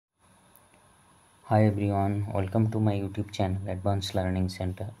Hi everyone, welcome to my YouTube channel Advanced Learning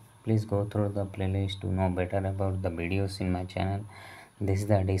Center. Please go through the playlist to know better about the videos in my channel. This is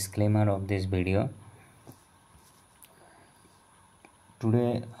the disclaimer of this video.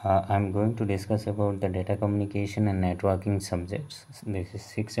 Today I'm going to discuss about the data communication and networking subjects. This is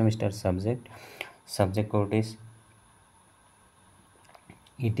 6th semester subject. Subject code is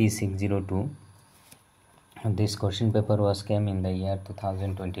ET602. This question paper was came in the year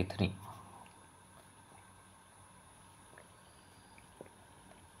 2023.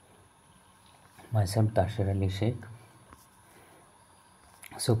 Myself Tashir Ali Sheikh.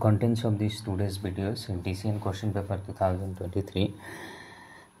 So contents of these today's videos in DCN question paper 2023,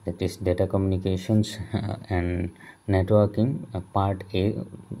 that is data communications and networking. Part A,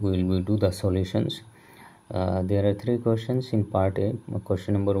 we will do the solutions. There are 3 questions in part A.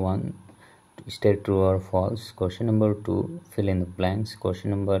 Question number 1, state true or false. Question number 2, fill in the blanks.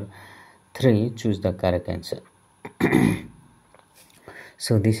 Question number 3, choose the correct answer.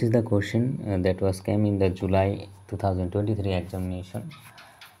 So this is the question that was came in the July 2023 examination.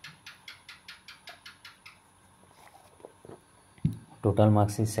 Total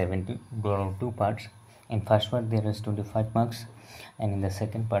marks is 70, broken of 2 parts. In first part there is 25 marks, and in the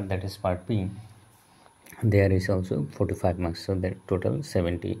second part, that is part B, there is also 45 marks, so that total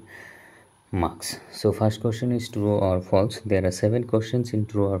 70 marks. So first question is true or false. There are 7 questions in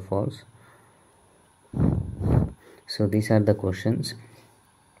true or false. So these are the questions.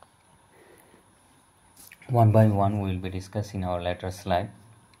 One by one we will be discussing our later slide.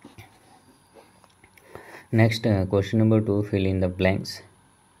 Next, question number 2, fill in the blanks.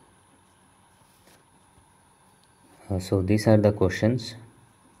 So these are the questions.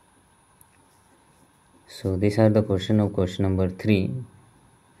 So these are the question of question number 3.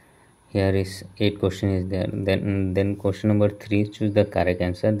 Here is 8 question is there. Then question number 3, choose the correct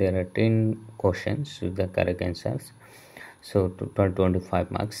answer. There are 10 questions, choose the correct answers. So total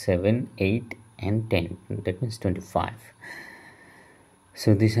 25 marks, 7, 8 and 10. That means 25.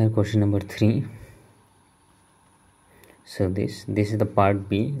 So these are question number 3. So this is the part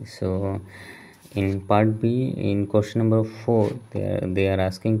B. So in part B, in question number 4, they are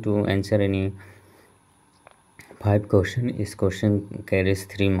asking to answer any 5 question. Is question carries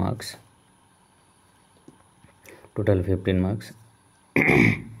 3 marks, total 15 marks.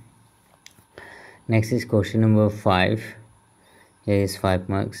 Next is question number 5. Here is 5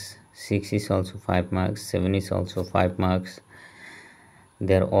 marks. 6 is also 5 marks. 7 is also 5 marks.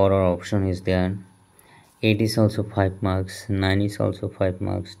 Their order option is there. 8 is also 5 marks. 9 is also 5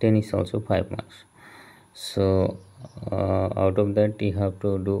 marks. 10 is also 5 marks. So out of that you have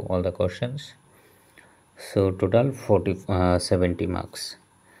to do all the questions. So total 70 marks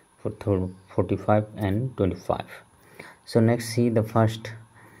for 45 and 25. So next, see the first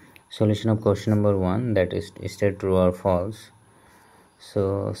solution of question number 1, that is state true or false.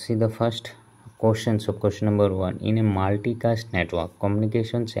 So see the first questions of question number 1. In a multicast network,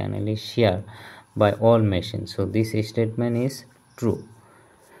 communication channel is shared by all machines. So this statement is true.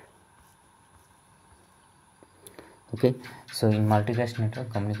 Okay, so in multicast network,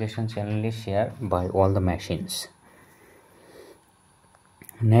 communication channel is shared by all the machines.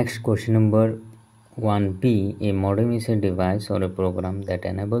 Next, question number 1B, a modem is a device or a program that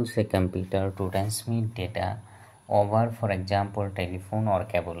enables a computer to transmit data over, for example, telephone or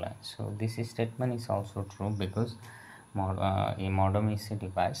cable line. So this statement is also true, because a modem is a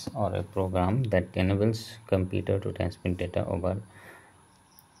device or a program that enables computer to transmit data over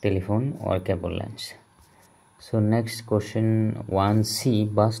telephone or cable lines. So next, question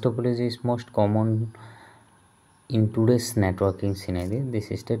 1C, bus topology is most common in today's networking scenario. This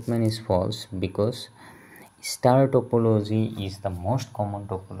statement is false, because star topology is the most common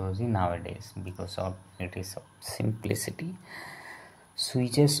topology nowadays because of its simplicity.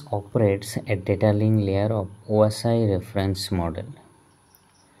 Switches operates at data link layer of OSI reference model.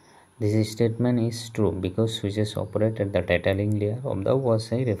 This statement is true, because switches operate at the data link layer of the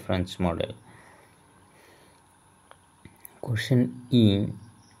OSI reference model. Question E,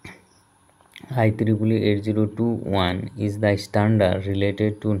 IEEE 8021 is the standard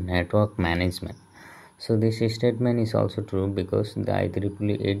related to network management. So this statement is also true, because the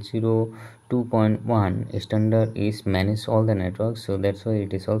IEEE 802.1 standard is manage all the networks, so that's why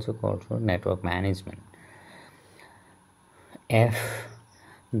it is also called for network management. F,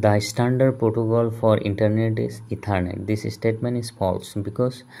 the standard protocol for internet is Ethernet. This statement is false,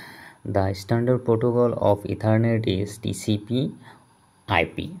 because the standard protocol of Ethernet is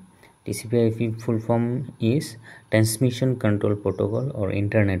TCP/IP. TCP/IP full form is Transmission Control Protocol or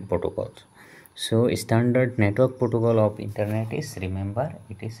Internet Protocols. So standard network protocol of internet is, remember,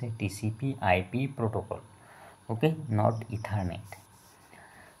 it is a TCP IP protocol, okay, not Ethernet.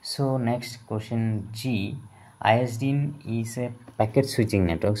 So next question G, ISDN is a packet switching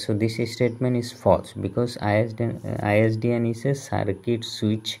network. So this statement is false because ISDN is a circuit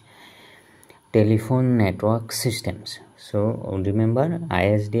switch telephone network systems. So remember,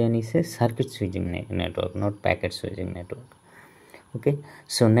 ISDN is a circuit switching network, not packet switching network. Okay,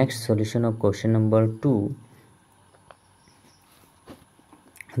 so next solution of question number 2,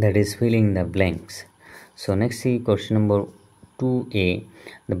 that is filling the blanks. So next see question number 2a,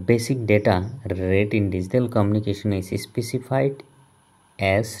 the basic data rate in digital communication is specified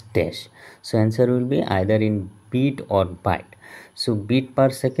as dash. So answer will be either in bit or byte. So bit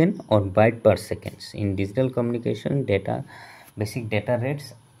per second or byte per second. In digital communication, basic data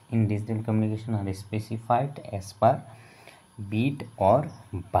rates in digital communication are specified as per bit or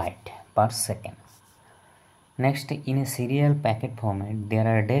byte per second. Next, in a serial packet format, there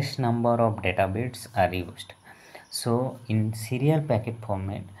are dash number of data bits are used. So in serial packet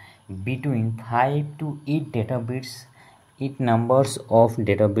format, between 5 to 8 data bits, 8 numbers of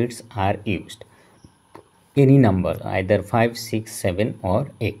data bits are used. Any number, either 5, 6, 7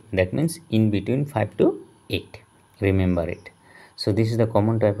 or 8. That means in between 5 to 8. Remember it. So this is the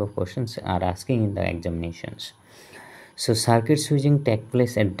common type of questions are asking in the examinations. So circuit switching take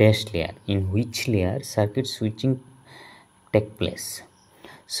place at dash layer. In which layer circuit switching take place?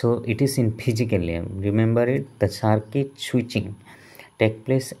 So it is in physical layer. Remember it, the circuit switching take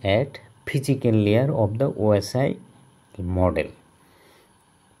place at physical layer of the OSI model.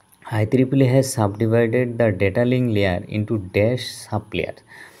 IEEE has subdivided the data link layer into dash sublayers.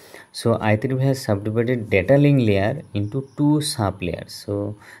 So IEEE has subdivided data link layer into 2 sublayers.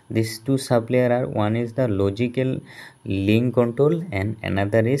 So these 2 sublayers are, one is the logical link control and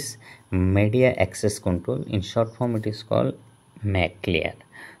another is media access control. In short form it is called MAC layer.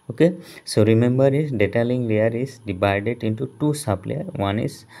 Okay, so remember is data link layer is divided into 2 sublayers. One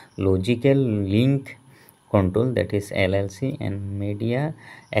is logical link control, that is LLC, and media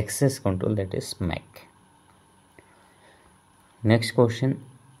access control, that is MAC. Next question,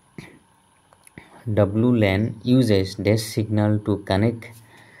 WLAN uses dash signal to connect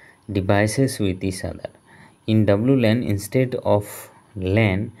devices with each other. In WLAN, instead of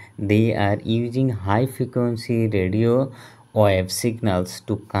LAN, they are using high frequency radio wave signals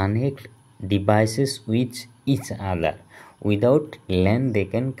to connect devices with each other. Without LAN, they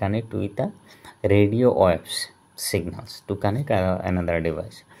can connect with the radio waves signals to connect another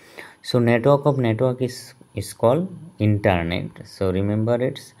device. So network of network is called internet. So remember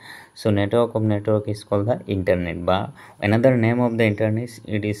it. So network of network is called the internet. But another name of the internet,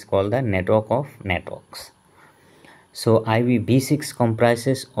 it is called the network of networks. So IPv6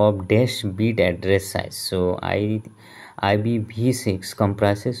 comprises of dash bit address size. So IPv6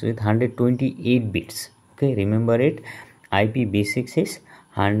 comprises with 128 bits. Okay, remember it. IPv6 is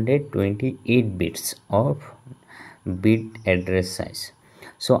 128 bits of bit address size.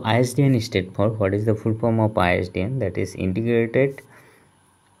 So ISDN stands for, what is the full form of ISDN? That is Integrated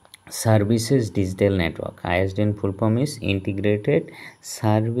Services Digital Network. ISDN full form is Integrated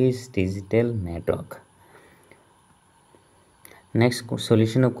Service Digital Network. Next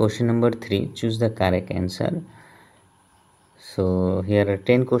solution of question number 3, choose the correct answer. So here are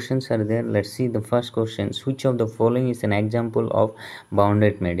 10 questions are there. Let's see the first questions. Which of the following is an example of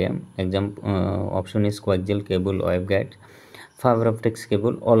bounded medium? Option is coaxial cable, waveguide, fiber optics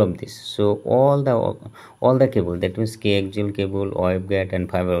cable, all of this. So all the cable, that means coaxial cable, waveguide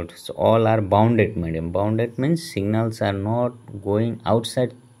and fiber optics, all are bounded medium. Bounded means signals are not going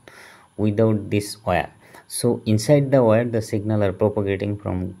outside without this wire. So inside the wire the signal are propagating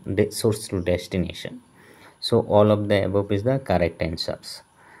from the source to destination. So all of the above is the correct answers.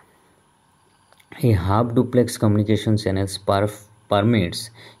 A half duplex communication channels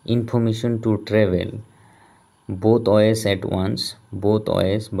permits information to travel both ways at once, both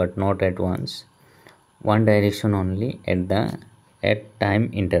ways but not at once, one direction only at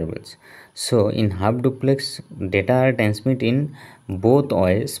time intervals. So in half duplex, data are transmit in both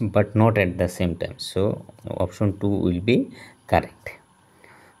ways but not at the same time. So option 2 will be correct.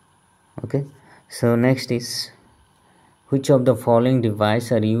 Okay, so next is, which of the following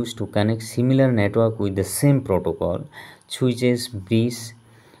devices are used to connect similar network with the same protocol? Switches, bridges,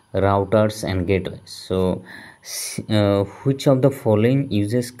 routers and gateways. So which of the following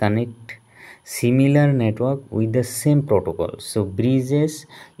uses connect similar network with the same protocol? So bridges,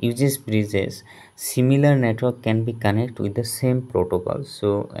 similar network can be connected with the same protocol.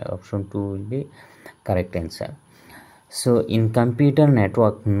 So option 2 will be correct answer. So in computer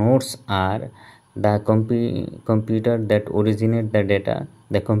network, nodes are the computer that originate the data,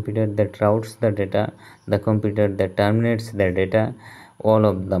 the computer that routes the data, the computer that terminates the data, all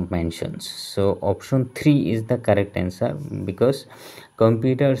of them mentions. So option 3 is the correct answer, because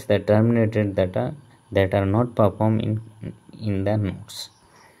computers that terminated data that are not performed in the nodes.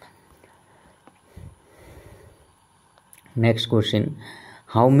 Next question: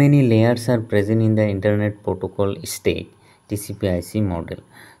 how many layers are present in the Internet Protocol stack TCP/IP model?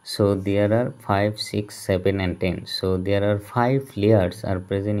 So there are 5, 6, 7 and 10. So there are 5 layers are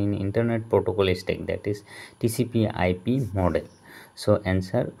present in Internet Protocol stack, that is TCP/IP model. So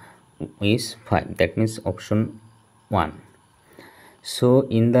answer is 5, that means option 1. So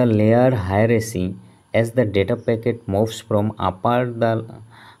in the layer hierarchy, as the data packet moves from upper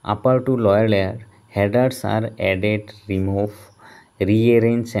to lower layer, headers are added, removed,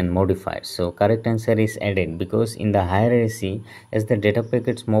 rearranged and modified. So correct answer is added, because in the hierarchy, as the data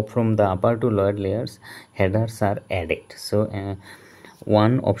packets move from the upper to lower layers, headers are added. So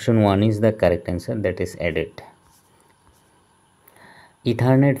option 1 is the correct answer, that is added.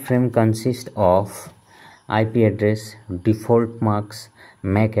 Ethernet frame consists of IP address, default marks,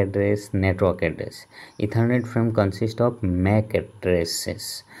 MAC address, network address. Ethernet frame consists of MAC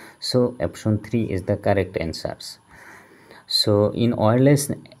addresses. So option 3 is the correct answers. So in wireless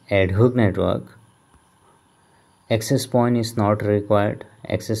ad hoc network, access point is not required,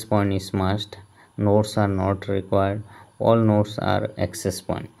 access point is must, nodes are not required, all nodes are access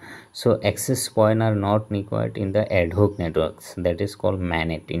point. So access point are not required in the ad hoc networks, that is called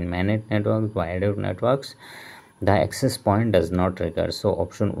MANET. In MANET networks, by ad hoc networks, the access point does not require. So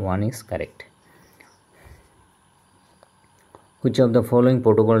option 1 is correct. Which of the following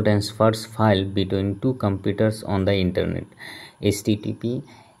protocol transfers file between two computers on the internet? HTTP,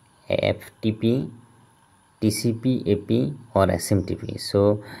 FTP, TCP/IP or SMTP?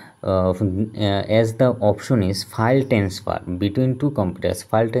 So as the option is file transfer between two computers,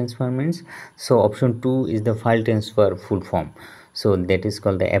 file transfer means, so option 2 is the file transfer full form. So that is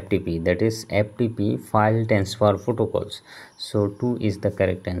called the FTP, that is FTP, file transfer protocols. So 2 is the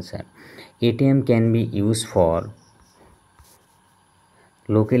correct answer. ATM can be used for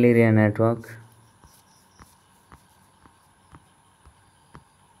local area network,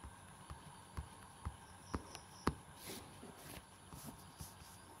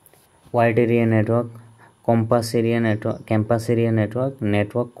 wide area network, campus area network,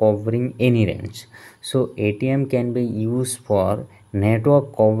 network covering any range. So ATM can be used for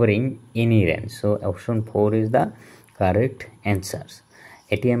network covering any range. So option 4 is the correct answers.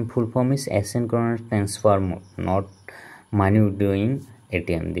 ATM full form is asynchronous transfer mode, not money withdrawing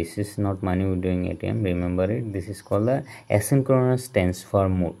ATM. This is not money withdrawing ATM, remember it. This is called the asynchronous transfer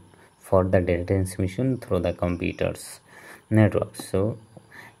mode for the data transmission through the computers network. So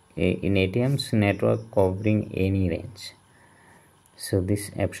in ATMs, network covering any range. So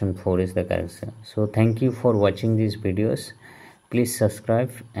this option 4 is the correct answer. So thank you for watching these videos. Please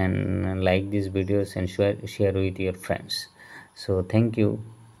subscribe and like these videos and share with your friends. So thank you.